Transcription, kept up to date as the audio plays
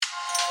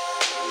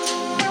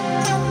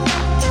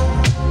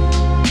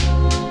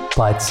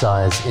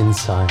Bite-sized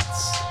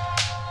insights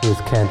with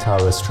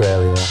Kantar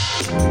Australia.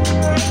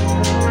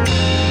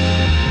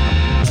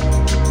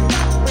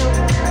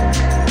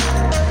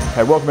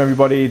 Hey, welcome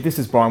everybody. This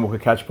is Brian Walker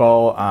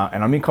Catchpole,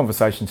 and I'm in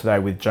conversation today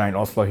with Jane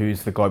Ostler,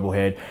 who's the Global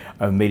Head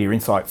of Media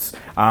Insights.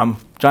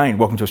 Jane,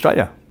 welcome to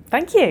Australia.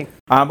 Thank you.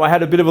 I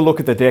had a bit of a look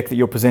at the deck that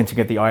you're presenting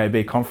at the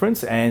IAB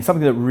conference, and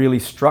something that really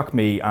struck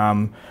me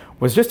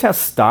was just how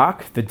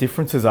stark the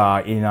differences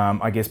are in,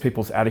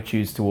 people's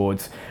attitudes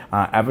towards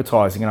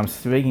advertising. And I'm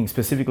speaking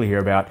specifically here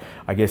about,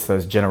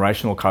 those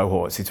generational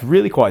cohorts. It's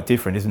really quite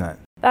different, isn't it?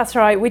 That's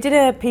right. We did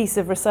a piece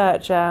of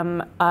research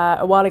a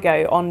while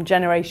ago on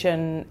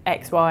Generation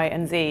X, Y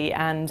and Z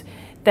and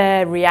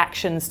their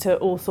reactions to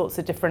all sorts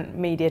of different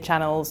media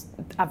channels,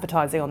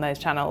 advertising on those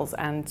channels,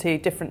 and to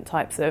different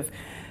types of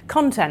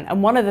content.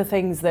 And one of the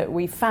things that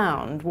we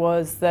found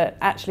was that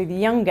actually the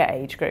younger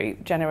age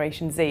group,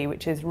 Generation Z,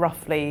 which is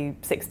roughly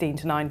 16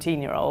 to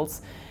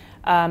 19-year-olds,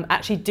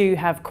 actually do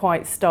have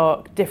quite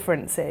stark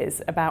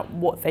differences about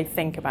what they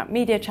think about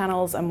media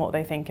channels and what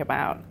they think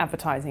about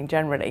advertising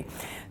generally.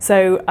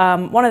 So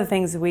one of the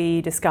things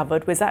we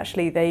discovered was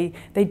actually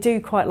they do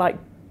quite like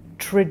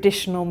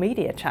traditional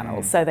media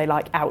channels. So they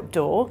like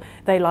outdoor,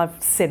 they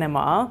love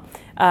cinema,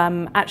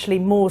 actually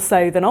more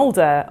so than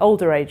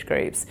older age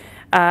groups.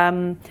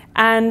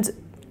 And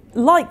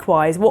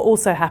likewise, what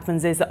also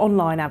happens is that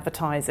online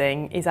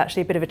advertising is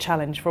actually a bit of a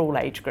challenge for all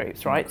age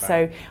groups, right? Okay.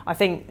 So I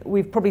think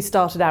we've probably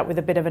started out with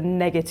a bit of a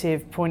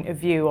negative point of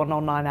view on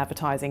online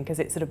advertising because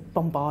it sort of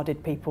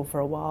bombarded people for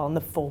a while and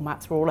the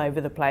formats were all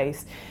over the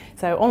place.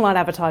 So online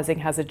advertising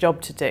has a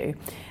job to do.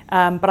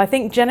 But I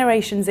think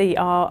Generation Z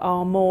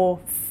are more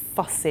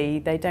fussy.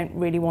 They don't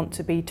really want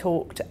to be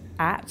talked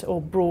at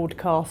or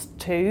broadcast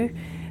to.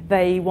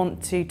 They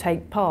want to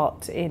take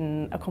part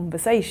in a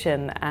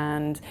conversation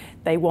and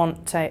they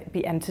want to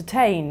be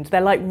entertained. They're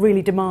like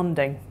really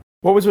demanding.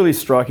 What was really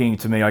striking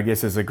to me,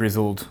 as a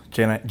grizzled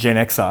Gen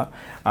Xer,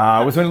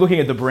 was when looking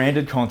at the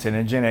branded content,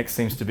 and Gen X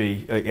seems to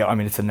be,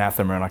 it's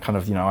anathema, and I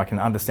can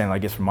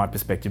understand, from my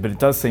perspective, but it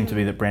does seem to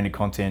be that branded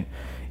content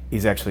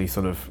is actually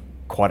sort of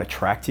quite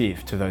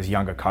attractive to those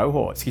younger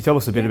cohorts. Can you tell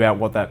us a bit about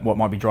what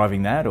might be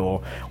driving that,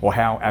 or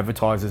how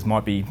advertisers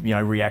might be,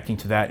 reacting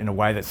to that in a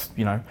way that's,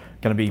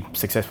 going to be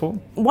successful?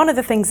 One of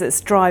the things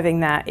that's driving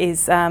that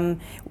is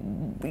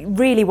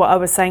really what I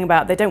was saying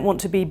about they don't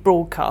want to be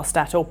broadcast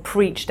at or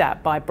preached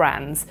at by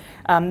brands.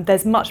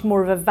 There's much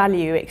more of a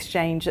value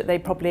exchange that they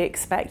probably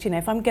expect.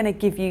 If I'm going to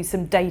give you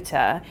some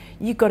data,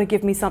 you've got to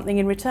give me something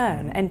in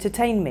return,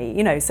 entertain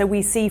me. So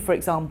we see, for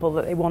example,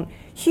 that they want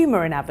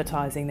humour in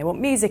advertising, they want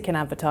music in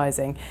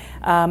advertising,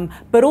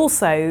 but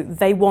also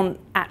they want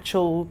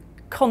actual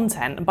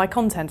content. And by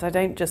content I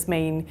don't just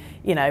mean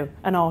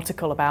an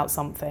article about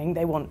something.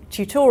 They want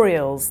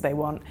tutorials, they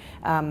want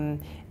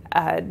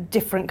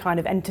different kind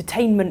of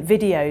entertainment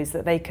videos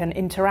that they can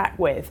interact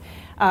with,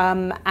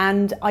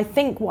 and I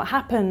think what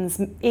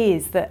happens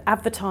is that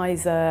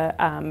advertiser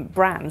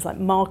brands, like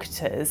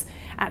marketers,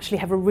 actually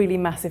have a really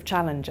massive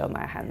challenge on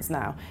their hands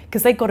now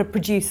because they've got to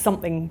produce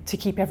something to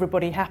keep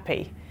everybody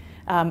happy.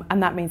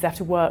 And that means they have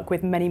to work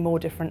with many more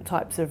different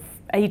types of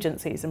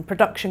agencies and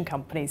production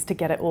companies to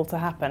get it all to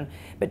happen.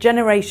 But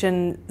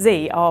Generation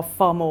Z are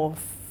far more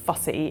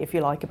fussy, if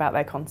you like, about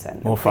their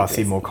content. More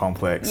fussy, more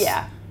complex.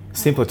 Yeah.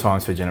 Simpler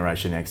times for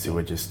Generation X who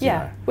are just,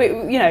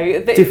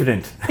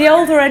 diffident. The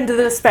older end of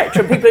the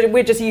spectrum,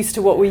 we're just used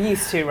to what we're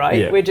used to, right?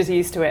 Yeah. We're just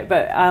used to it.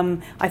 But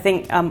I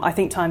think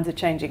times are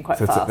changing quite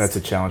fast. That's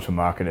a challenge for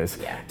marketers.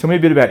 Yeah. Tell me a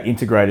bit about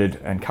integrated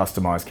and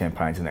customised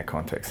campaigns in that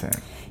context, Sam.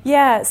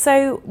 Yeah,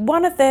 so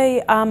one of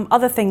the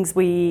other things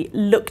we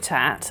looked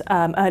at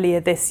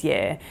earlier this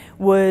year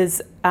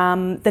was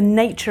the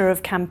nature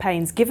of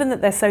campaigns, given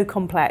that they're so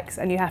complex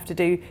and you have to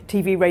do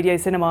TV, radio,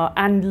 cinema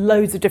and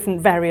loads of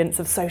different variants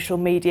of social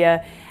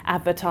media,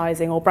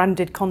 advertising or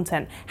branded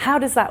content. How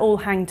does that all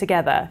hang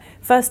together?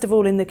 First of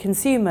all, in the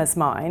consumer's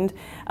mind,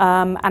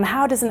 and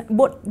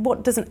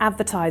what does an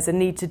advertiser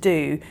need to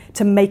do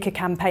to make a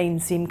campaign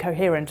seem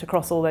coherent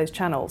across all those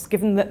channels,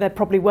 given that they're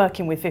probably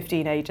working with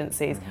 15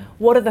 agencies?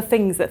 What are the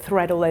things that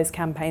thread all those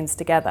campaigns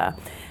together?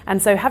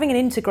 And so having an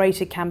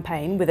integrated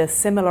campaign with a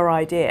similar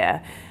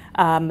idea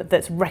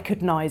that's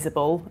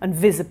recognisable and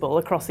visible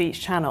across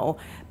each channel,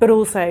 but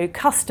also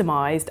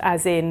customised,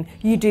 as in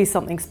you do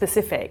something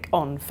specific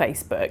on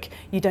Facebook.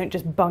 You don't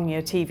just bung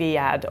your TV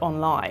ad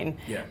online,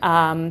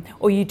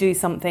 or you do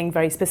something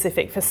very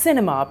specific for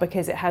cinema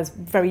because it has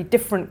very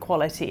different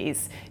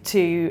qualities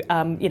to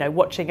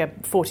watching a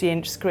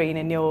 40-inch screen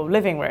in your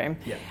living room.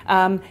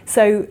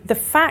 So the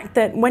fact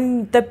that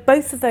when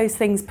both of those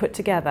things put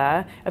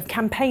together, of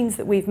campaigns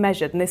that we've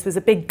measured, and this was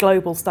a big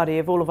global study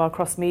of all of our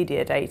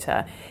cross-media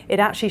data, it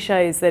actually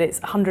shows that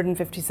it's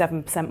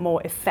 157%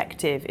 more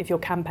effective if your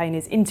campaign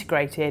is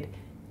integrated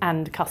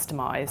and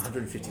customised.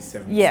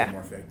 157%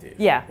 more effective.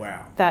 Yeah.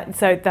 Wow.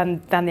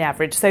 Than the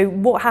average. So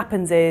what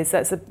happens is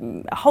that's a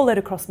whole load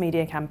of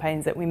cross-media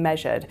campaigns that we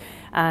measured,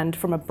 and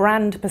from a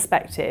brand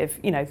perspective,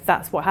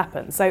 that's what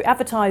happens. So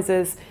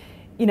advertisers,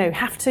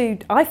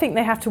 I think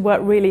they have to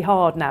work really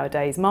hard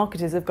nowadays.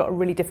 Marketers have got a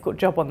really difficult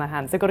job on their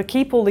hands. They've got to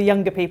keep all the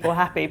younger people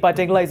happy by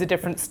doing loads of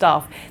different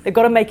stuff. They've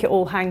got to make it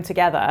all hang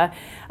together.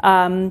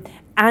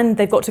 And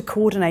they've got to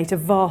coordinate a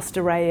vast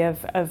array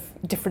of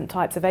different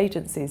types of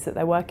agencies that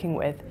they're working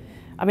with.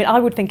 I mean, I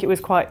would think it would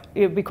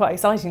be quite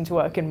exciting to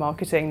work in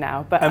marketing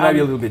now. But and maybe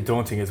a little bit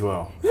daunting as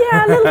well.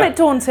 Yeah, a little bit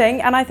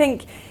daunting. And I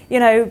think,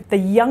 the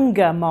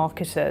younger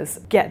marketers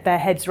get their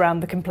heads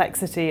around the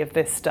complexity of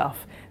this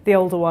stuff. The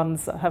older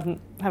ones haven't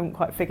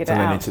quite figured it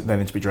out. They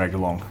need to be dragged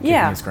along, kicking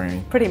yeah, and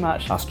screaming. Pretty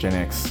much. Us Gen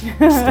X.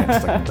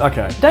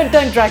 Okay.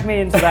 Don't drag me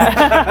into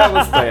that.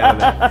 We'll stay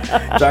out of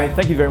there. Jane,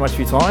 thank you very much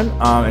for your time,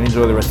 and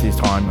enjoy the rest of your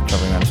time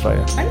travelling around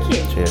Australia. Thank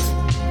you.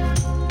 Cheers.